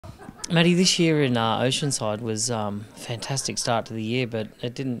Matty, this year in Oceanside was a fantastic start to the year, but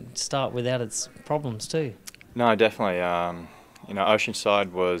it didn't start without its problems too. No, definitely.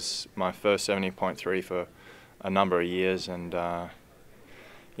 Oceanside was my first 70.3 for a number of years, and I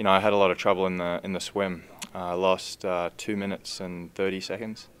had a lot of trouble in the swim. I lost 2 minutes and 30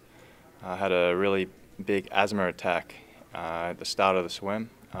 seconds. I had a really big asthma attack at the start of the swim.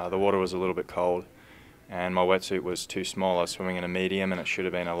 The water was a little bit cold, and my wetsuit was too small. I was swimming in a medium, and it should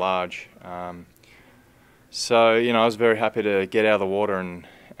have been a large. I was very happy to get out of the water and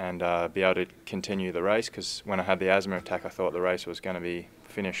be able to continue the race, because when I had the asthma attack, I thought the race was going to be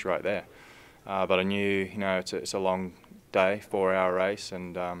finished right there. But I knew, it's a long day, 4-hour race,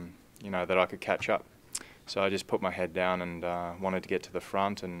 and that I could catch up. So I just put my head down and wanted to get to the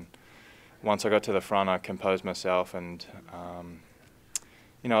front. And once I got to the front, I composed myself, and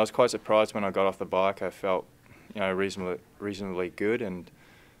I was quite surprised when I got off the bike. I felt, reasonably good, and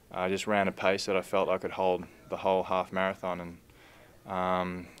I just ran a pace that I felt I could hold the whole half marathon, and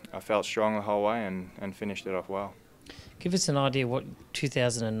I felt strong the whole way and finished it off well. Give us an idea what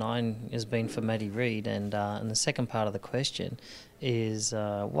 2009 has been for Matty Reid, and the second part of the question is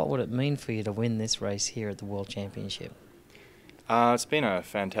what would it mean for you to win this race here at the World Championship? It's been a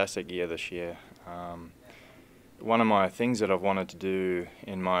fantastic year this year. One of my things that I've wanted to do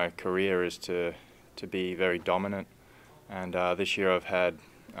in my career is to be very dominant, and this year I've had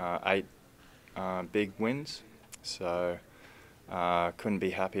 8 big wins, so couldn't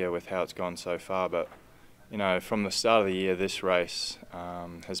be happier with how it's gone so far. But from the start of the year, this race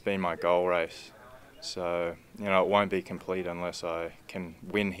has been my goal race, so it won't be complete unless I can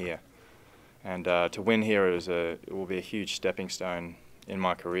win here. And to win here it will be a huge stepping stone in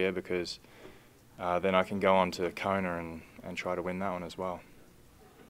my career, because then I can go on to Kona and try to win that one as well.